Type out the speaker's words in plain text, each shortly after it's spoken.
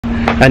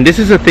And this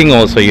is a thing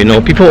also, you know,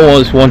 people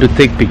always want to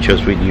take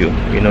pictures with you.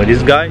 You know,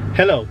 this guy.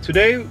 Hello,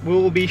 today we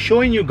will be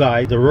showing you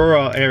guys the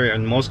rural area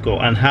in Moscow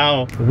and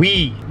how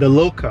we, the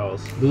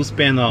locals, do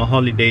spend our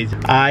holidays.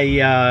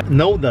 I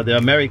know that the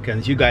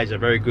Americans, you guys are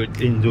very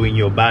good in doing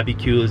your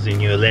barbecues and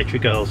your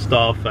electrical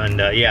stuff, and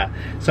yeah.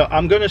 So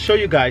I'm gonna show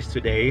you guys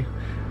today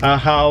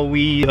how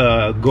we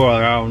go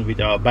around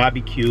with our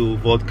barbecue,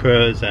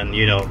 vodkas, and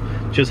you know,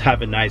 just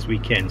have a nice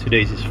weekend.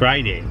 Today is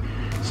Friday.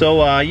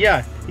 So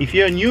yeah, if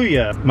you're new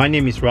here, my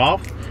name is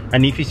Ralph,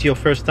 and if it's your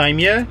first time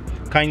here,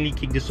 kindly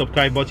click the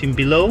subscribe button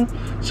below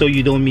so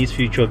you don't miss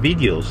future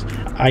videos.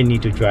 I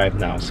need to drive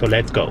now, so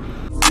let's go.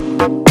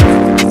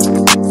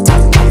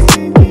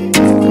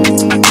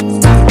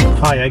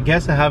 Hi, I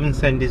guess I haven't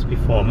said this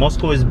before.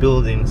 Moscow is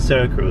built in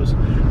circles.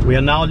 We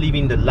are now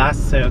leaving the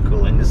last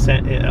circle in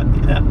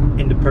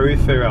the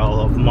peripheral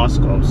of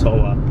Moscow.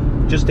 So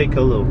just take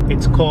a look.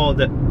 It's called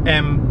the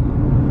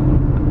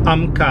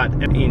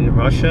MKAD in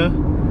Russia.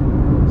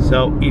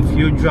 So if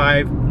you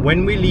drive,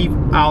 when we leave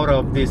out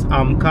of this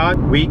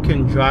MKAD, we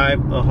can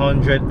drive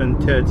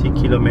 130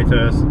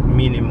 kilometers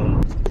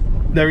minimum.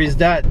 There is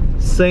that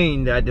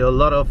saying that a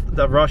lot of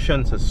the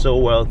Russians are so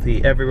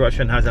wealthy. Every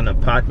Russian has an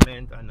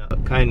apartment and a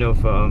kind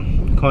of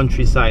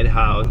countryside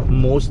house.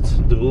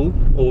 Most do,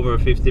 over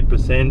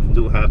 50%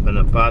 do have an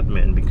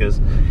apartment, because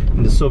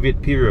in the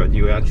Soviet period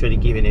you were actually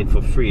giving it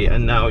for free,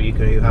 and now you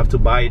have to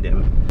buy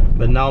them.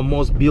 But now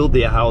most build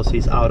their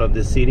houses out of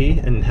the city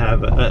and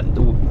have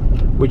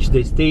which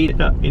they stay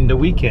in the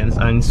weekends,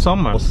 and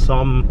summer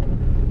some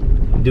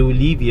do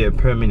leave here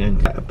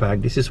permanent.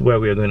 This is where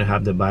we're going to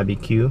have the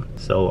barbecue.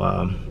 So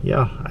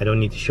yeah, I don't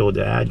need to show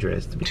the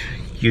address.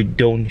 You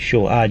don't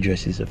show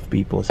addresses of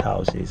people's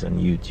houses on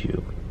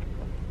YouTube.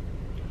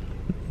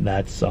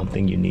 That's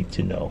something you need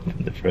to know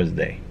the first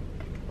day.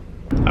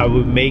 I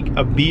will make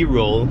a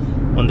B-roll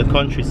on the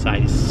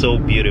countryside. It's so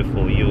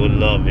beautiful. You will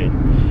love it.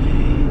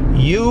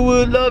 You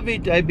will love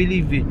it, I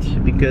believe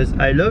it, because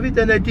I love it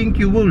and I think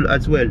you will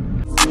as well.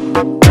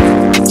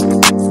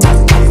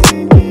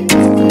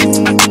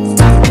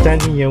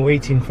 Standing here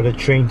waiting for the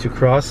train to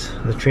cross.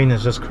 The train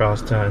has just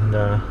crossed, and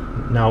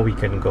now we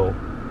can go.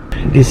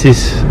 This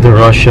is the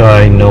Russia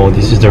I know.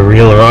 This is the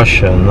real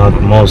Russia,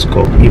 not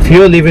Moscow. If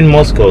you live in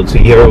Moscow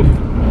to Europe,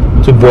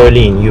 to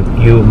Berlin,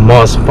 you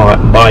must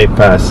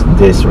bypass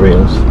these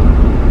rails.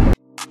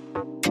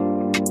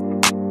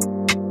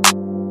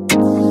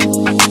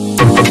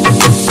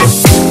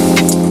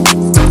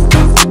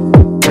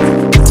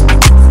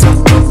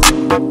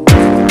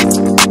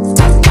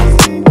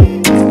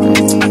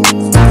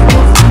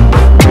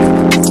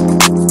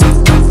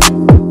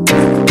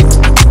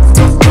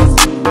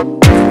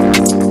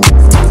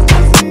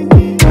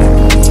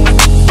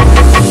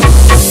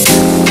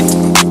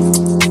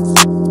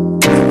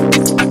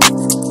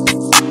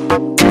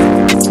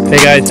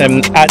 Hey guys,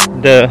 I'm at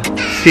the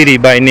city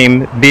by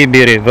name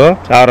Baby River,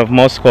 out of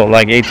Moscow,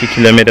 like 80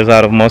 kilometers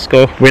out of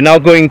Moscow. We're now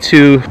going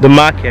to the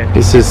market.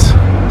 This is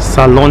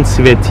Salon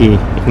Sveti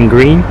in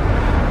green,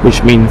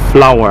 which means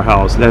flower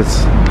house.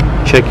 Let's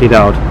check it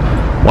out,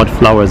 what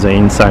flowers are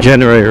inside.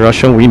 Generally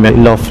Russian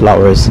women love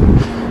flowers,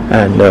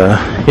 and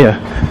yeah,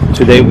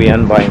 today we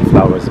aren't buying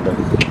flowers, but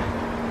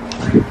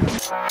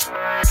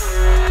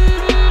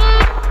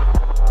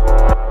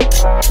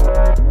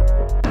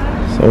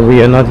so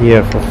we are not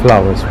here for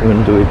flowers. We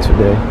won't do it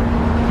today.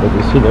 But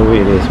you see the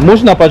way it is.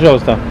 Можно,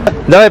 пожалуйста?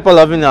 Давай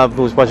половину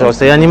арбуз,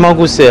 пожалуйста. Я не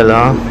могу сел,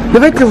 а?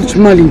 Давайте лучше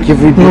маленький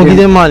выберем. Ну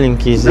где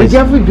маленький здесь?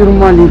 Я выберу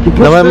маленький.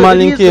 Давай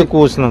маленький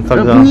вкусно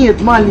тогда. Нет,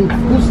 маленький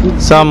вкусный.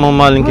 Самый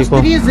маленький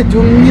вкусно. Резать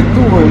он не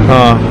той.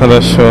 А,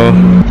 хорошо.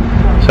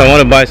 So I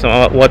want to buy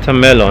some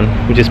watermelon,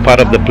 which is part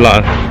of the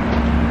plant.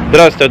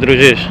 Здравствуй,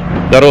 дружище.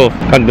 Здоров.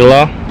 Как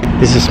дела?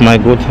 This is my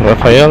good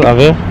Рафаэл, а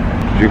вы?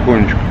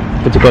 Потихонечку.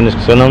 Потихонечку,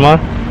 все нормально?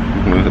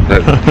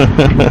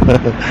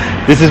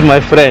 This is my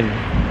friend.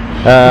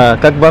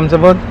 Как вам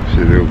зовут?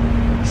 Серег.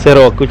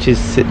 Серег, which is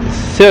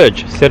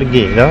Serge,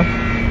 Сергей, да?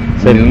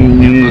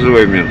 Не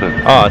называй меня так.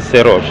 А,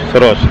 Сереж,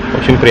 Сереж,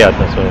 очень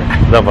приятно с вами.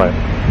 Давай,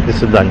 до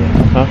свидания.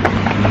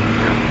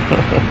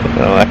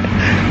 Давай.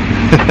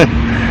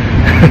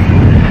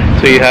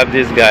 So you have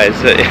these guys.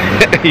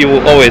 You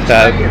will always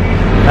have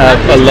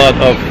a lot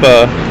of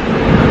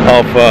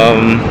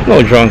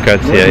no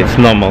drunkards here. It's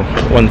normal.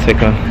 1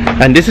 second.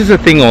 And this is a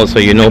thing also,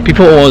 you know,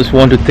 people always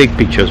want to take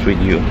pictures with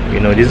you.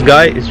 You know, this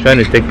guy is trying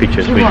to take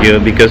pictures with you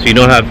because you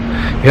have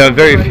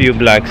very few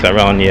blacks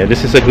around here.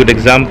 This is a good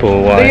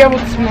example why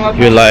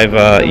you live.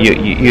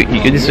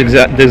 This is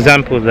the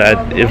example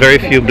that very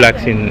few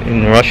blacks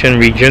in Russian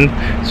region,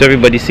 so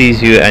everybody sees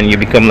you and you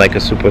become like a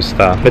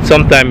superstar. But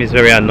sometimes it's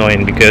very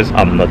annoying because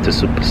I'm not a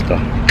superstar.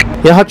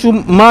 Я хочу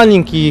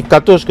маленький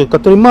картошку,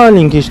 который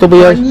маленький, чтобы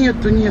я...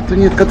 Нету,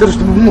 который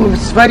чтобы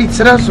сварить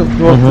сразу.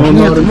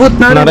 Нет, вот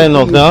на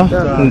рынок, да?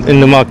 In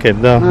the market,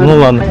 да. Ну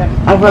ладно.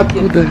 А вы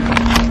откуда?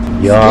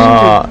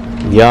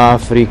 Я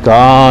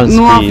африканский.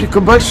 Ну, Африка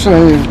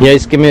большая. Я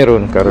из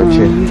Камеруна,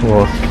 короче.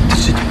 Вот.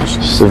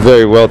 She's a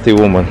very wealthy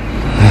woman.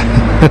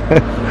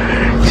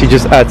 She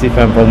just asked if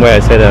I'm from where. I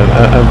said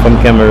I'm from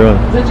Cameroon.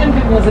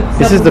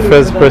 This is the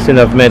first person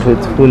I've met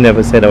who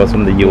never said I was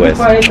from the US,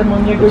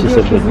 which is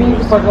a good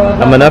news.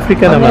 I'm an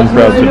African and I'm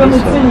proud to be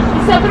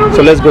so.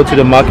 So let's go to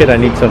the market. I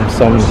need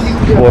some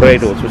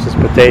potatoes, which is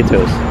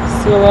potatoes.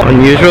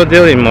 Unusual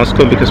deal in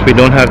Moscow because we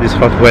don't have this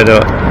hot weather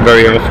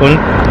very often.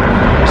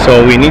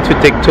 So we need to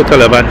take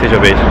total advantage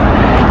of it.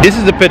 This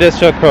is the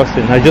pedestrian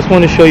crossing. I just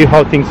want to show you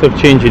how things have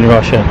changed in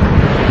Russia.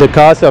 The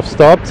cars have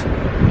stopped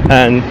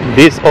and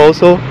this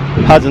also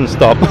hasn't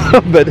stopped.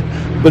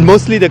 but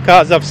mostly the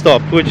cars have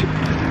stopped,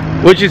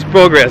 which is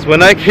progress.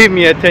 When I came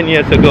here 10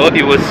 years ago,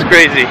 it was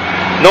crazy.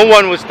 No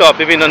one would stop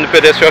even on the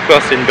pedestrian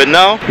crossing. But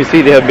now you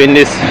see there have been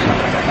this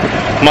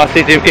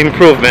massive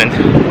improvement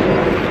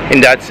in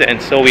that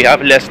sense. So we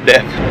have less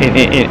death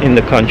in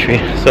the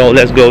country. So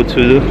let's go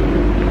to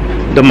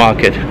the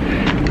market.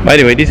 By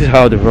the way, this is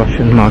how the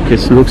Russian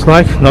markets looks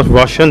like. Not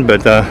Russian,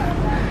 but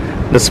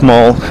the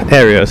small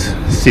areas,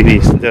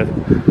 cities, the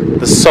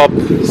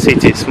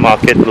sub-cities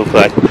market look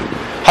like.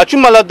 Хочу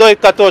молодой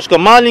картошка,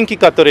 маленький,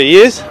 который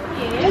есть.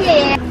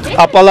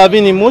 А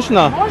половине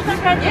можно? Можно,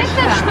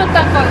 конечно. Что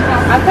такое?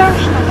 А там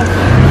что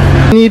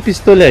такое? Не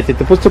пистолет,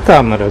 это просто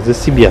камера за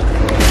себя.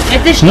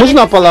 Это что?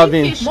 Можно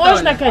половину?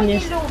 Можно,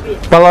 конечно.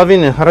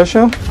 Половина,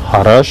 хорошо?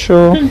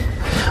 Хорошо.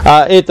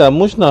 А это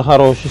можно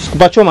хороший?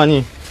 Почем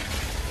они?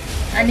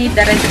 Они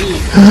дорогие.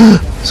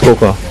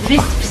 Сколько?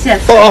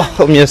 250. О,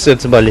 у меня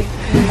сердце болит.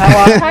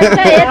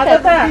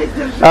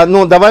 А,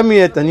 ну давай мне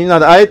это, не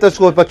надо. А это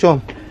сколько,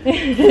 почем?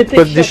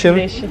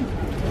 Подешевле.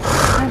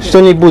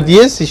 Что-нибудь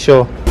есть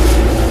еще?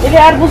 Или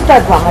арбуз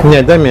так вам?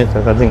 Нет, дай мне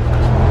это один.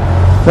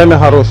 Дай мне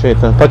хороший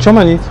это. Почем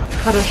они?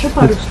 Хорошо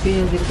по-русски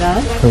язык, да?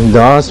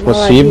 Да,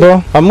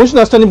 спасибо. А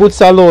можно что-нибудь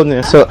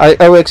соленое? So I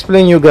will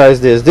explain you guys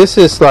this. This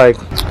is like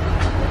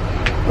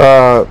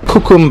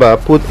cucumber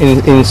put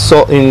in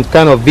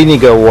kind of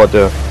vinegar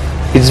water.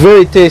 It's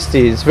very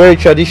tasty. It's very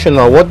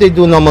traditional. What they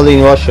do normally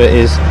in Russia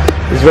is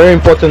it's very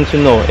important to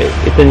know.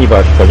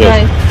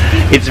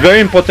 It's very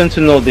important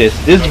to know this.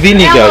 This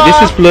vinegar. Hello.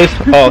 This is plus.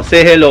 Oh,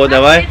 say hello,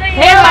 давай.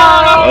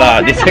 Hello.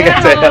 Wow, this I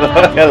can say hello.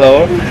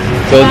 Hello.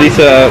 So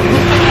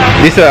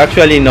these are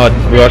actually not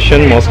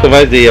Russian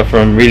Muscovites. They are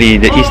from really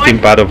the eastern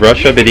part of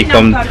Russia, but they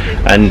come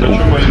and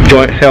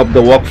help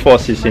the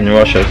workforces in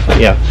Russia. So,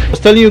 yeah. I was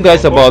telling you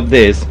guys about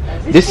this.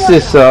 This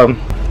is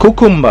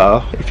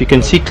cucumber, if you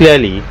can see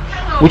clearly,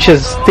 which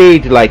has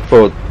stayed like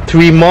for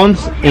 3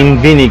 months in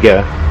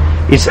vinegar.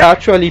 It's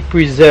actually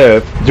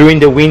preserved during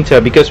the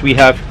winter because we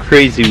have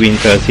crazy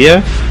winters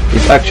here.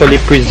 It's actually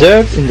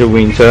preserved in the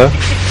winter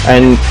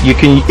and you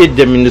can eat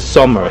them in the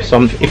summer.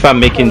 If I'm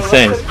making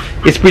sense,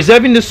 it's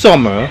preserved in the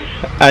summer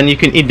and you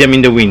can eat them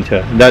in the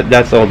winter.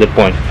 That's all the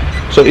point.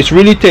 So it's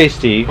really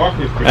tasty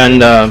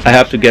and I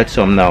have to get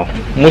some now.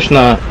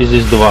 Можно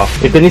здесь два.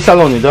 Это не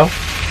соленый, да?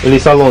 Или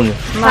соленый?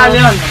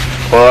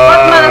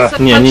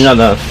 Не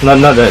надо.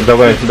 Надо,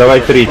 давай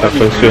 3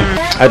 такой все.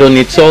 I don't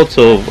need salt,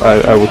 so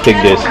I will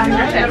take this.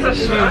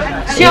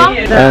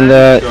 And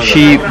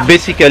she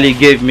basically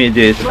gave me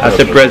this as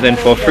a present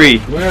for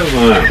free.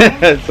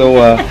 So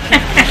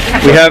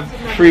we have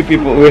free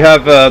people. We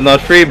have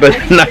not free, but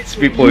nice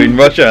people in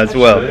Russia as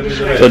well.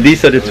 So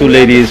these are the 2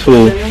 ladies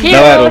who.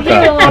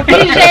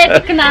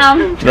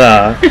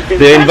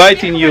 They're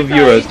inviting you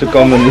viewers to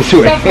come on this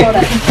way.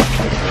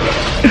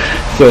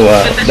 So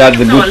that's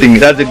a good thing.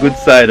 That's a good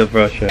side of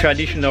Russia.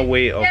 Traditional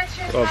way of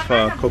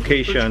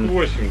Caucasian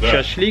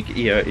shashlik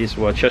here is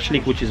what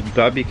shashlik, which is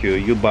barbecue.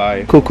 You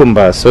buy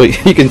cucumbers, so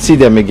you can see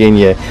them again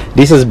here.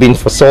 This has been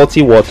for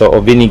salty water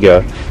or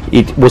vinegar.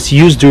 It was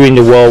used during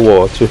the World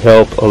War to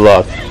help a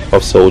lot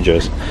of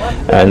soldiers,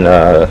 and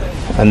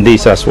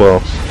this as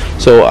well.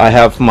 So I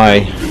have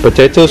my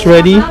potatoes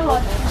ready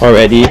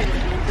already.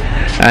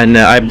 And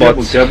I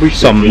bought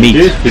some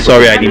meat.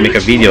 Sorry I didn't make a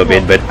video of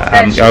it, but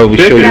I will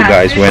show you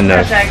guys when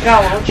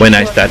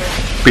I start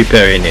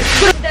preparing it.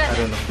 I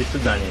don't know. До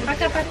свидания.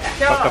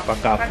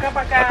 Пока-пока.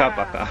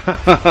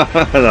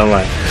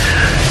 Давай.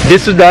 До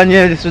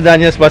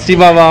свидания.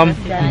 Спасибо вам.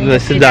 До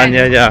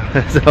свидания. Yeah.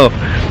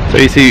 So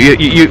you see,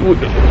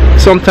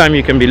 sometimes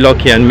you can be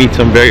lucky and meet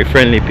some very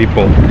friendly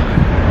people.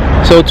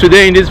 So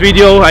today in this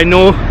video, I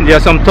know there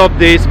are some tough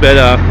days, but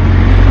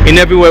in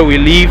everywhere we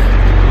live,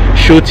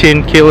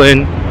 shooting,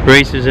 killing,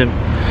 racism,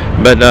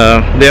 but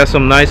there are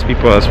some nice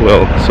people as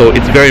well. So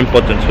it's very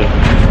important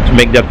to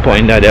make that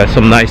point that there are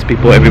some nice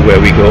people everywhere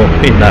we go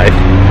in life.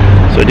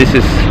 So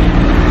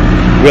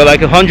we're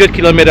like 100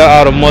 kilometers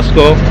out of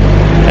Moscow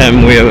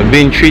and we're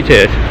being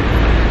treated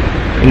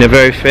in a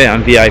very fair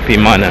and VIP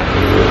manner.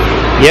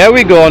 Here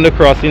we go on the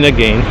crossing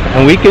again,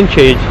 and we can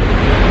change,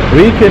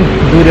 we can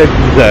do the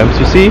exams.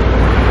 You see,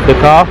 the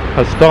car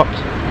has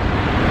stopped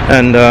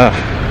and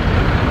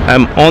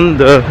I'm on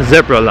the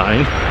zebra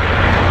line.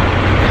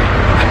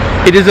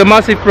 It is a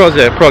massive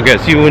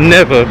progress. You will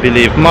never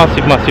believe.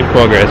 Massive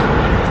progress.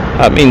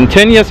 I mean,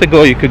 10 years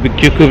ago you could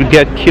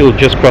get killed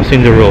just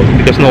crossing the road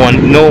because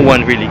no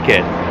one really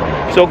cared.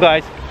 So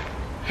guys,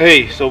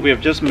 hey, so we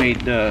have just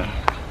made the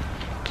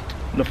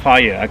the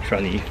fire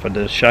actually for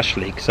the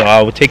shashlik. So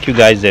I will take you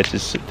guys there to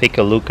take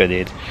a look at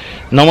it.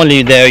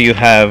 Normally there you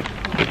have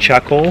the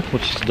charcoal,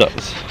 which is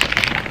this,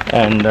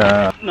 and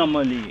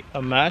normally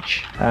a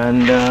match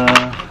and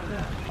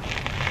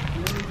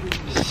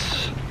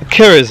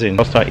kerosene.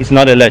 It's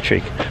not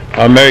electric.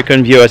 Our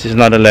American viewers, is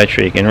not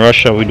electric. In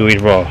Russia we do it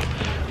raw.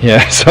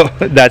 Yeah, so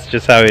that's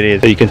just how it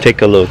is. So you can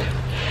take a look.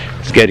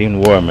 It's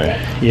getting warmer,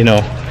 you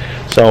know.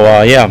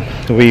 So yeah,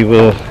 we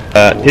will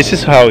this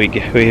is how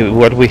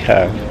what we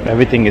have.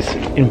 Everything is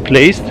in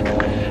place,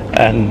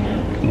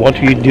 and what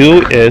we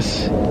do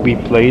is we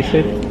place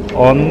it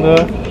on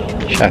the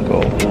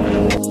charcoal.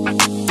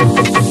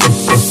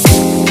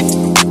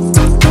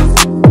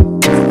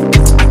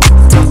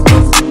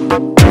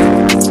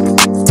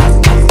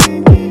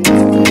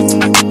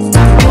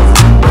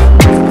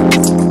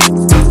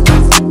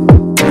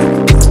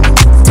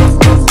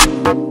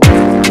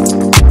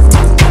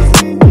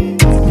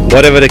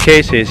 Whatever the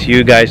case is,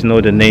 you guys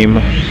know the name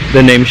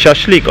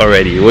shashlik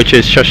already, which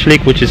is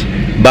shashlik, which is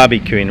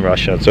barbecue in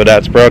Russia. So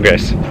that's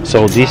progress.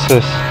 So this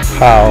is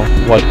how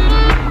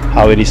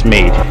it is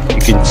made.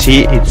 You can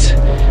see it's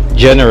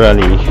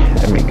generally,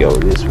 let me go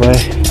this way.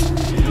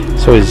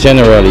 So it's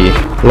generally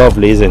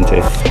lovely, isn't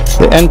it?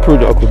 The end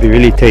product will be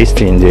really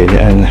tasty indeed,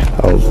 and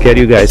I'll get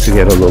you guys to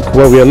get a look.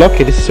 Well, we are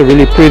lucky. This is a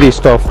really pretty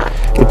stuff.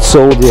 It's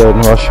sold here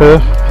in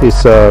Russia.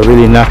 It's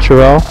really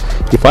natural.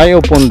 If I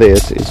open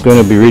this, it's going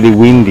to be really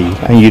windy,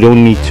 and you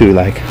don't need to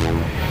like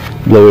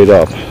blow it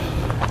up.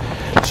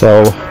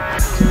 So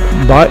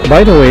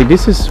by the way,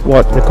 this is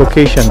what the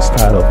Caucasian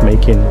style of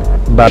making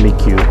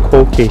barbecue.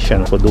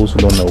 Caucasian, for those who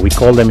don't know, we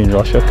call them in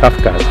Russia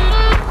Kavkaz.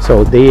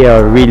 So they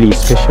are really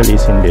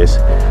specialists in this.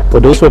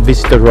 For those who have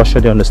visited Russia,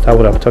 they understand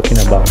what I'm talking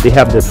about. They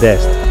have the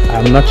best.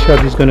 I'm not sure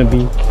this is going to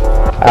be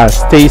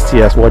as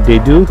tasty as what they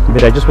do,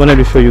 but I just wanted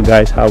to show you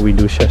guys how we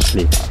do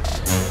shashlik,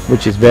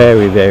 which is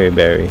very, very,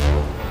 very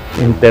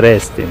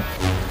interesting.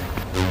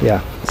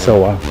 Yeah,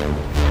 so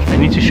I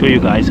need to show you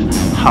guys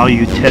how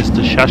you test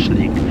the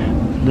shashlik.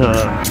 The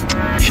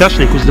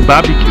shashlik was the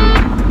barbecue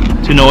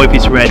to know if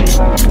it's ready.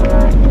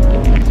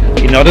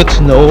 In order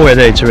to know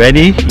whether it's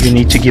ready, you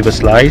need to give a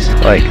slice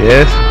like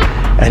this,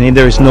 and if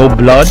there is no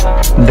blood,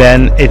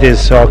 then it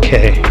is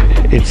okay.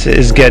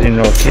 It's getting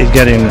okay. It's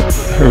getting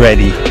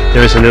ready.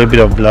 There is a little bit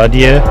of blood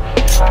here,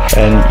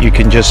 and you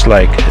can just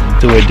like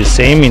do it the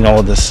same in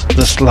all the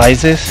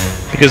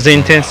slices, because the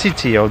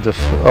intensity of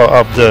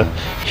the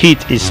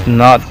heat is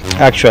not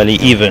actually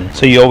even.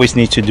 So you always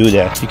need to do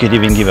that. You could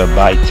even give a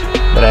bite,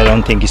 but I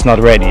don't think it's not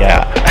ready.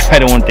 I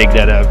don't want to take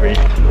that average.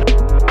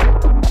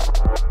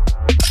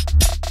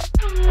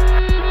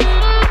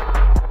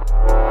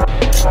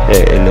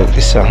 Hey, look,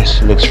 this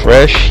looks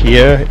fresh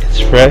here. It's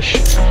fresh,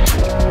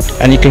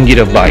 and you can get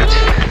a bite.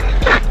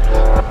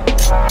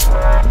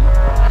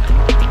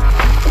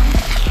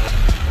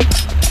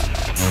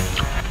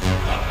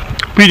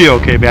 Pretty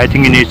okay, but I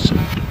think it needs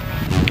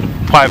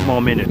 5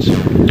 more minutes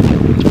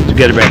to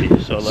get ready.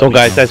 So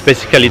guys, that's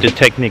basically the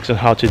techniques on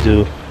how to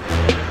do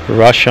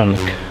Russian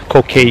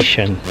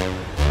Caucasian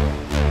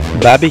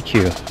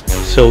barbecue.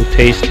 So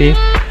tasty,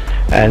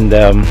 and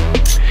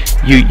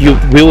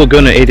we were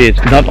gonna eat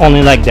it not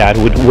only like that.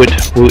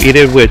 We'll eat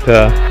it with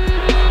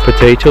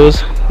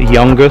potatoes,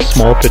 younger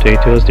small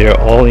potatoes. They're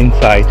all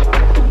inside.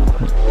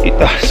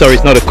 Sorry,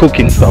 it's not a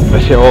cooking stuff,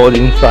 but they're all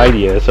inside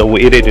here. So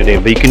we eat it today.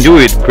 But you can do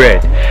it with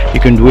bread. You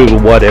can do it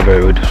with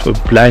whatever, with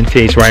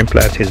plantains, rind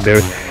plantains.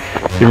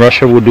 In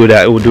Russia, we'll do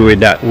that. We'll do it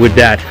with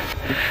that,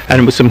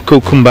 and with some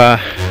cucumber,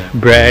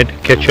 bread,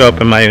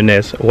 ketchup, and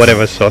mayonnaise,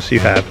 whatever sauce you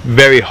have.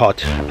 Very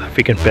hot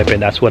African pepper.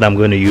 That's what I'm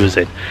going to use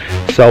it.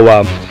 So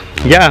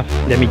yeah,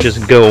 let me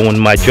just go on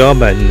my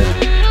job and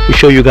we'll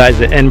show you guys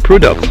the end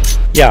product.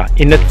 Yeah,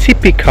 in a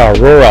typical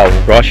rural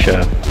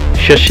Russia,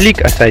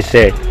 shashlik, as I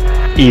said,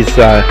 is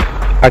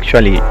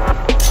actually,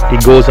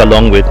 it goes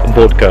along with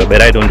vodka,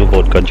 but I don't do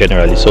vodka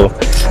generally, so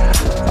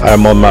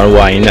I'm on my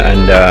wine,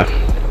 and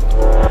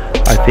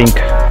I think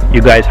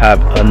you guys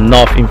have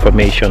enough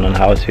information on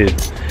how to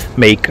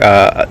make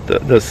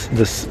this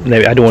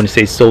I don't want to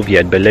say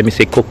Soviet, but let me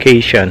say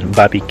Caucasian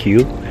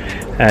barbecue.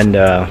 And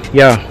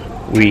yeah,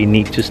 we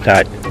need to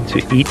start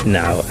to eat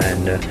now,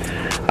 and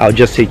I'll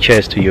just say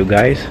cheers to you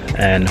guys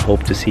and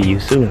hope to see you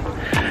soon.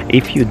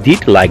 If you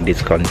did like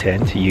this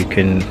content, you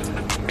can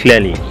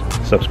clearly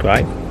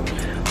subscribe,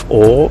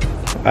 or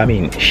I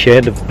mean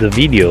share the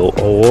video,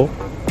 or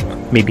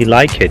maybe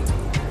like it.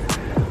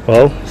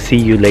 Well, see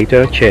you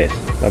later. Cheers.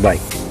 Bye bye.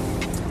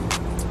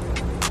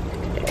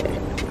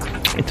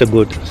 It's a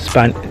good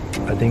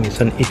I think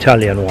it's an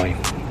Italian wine.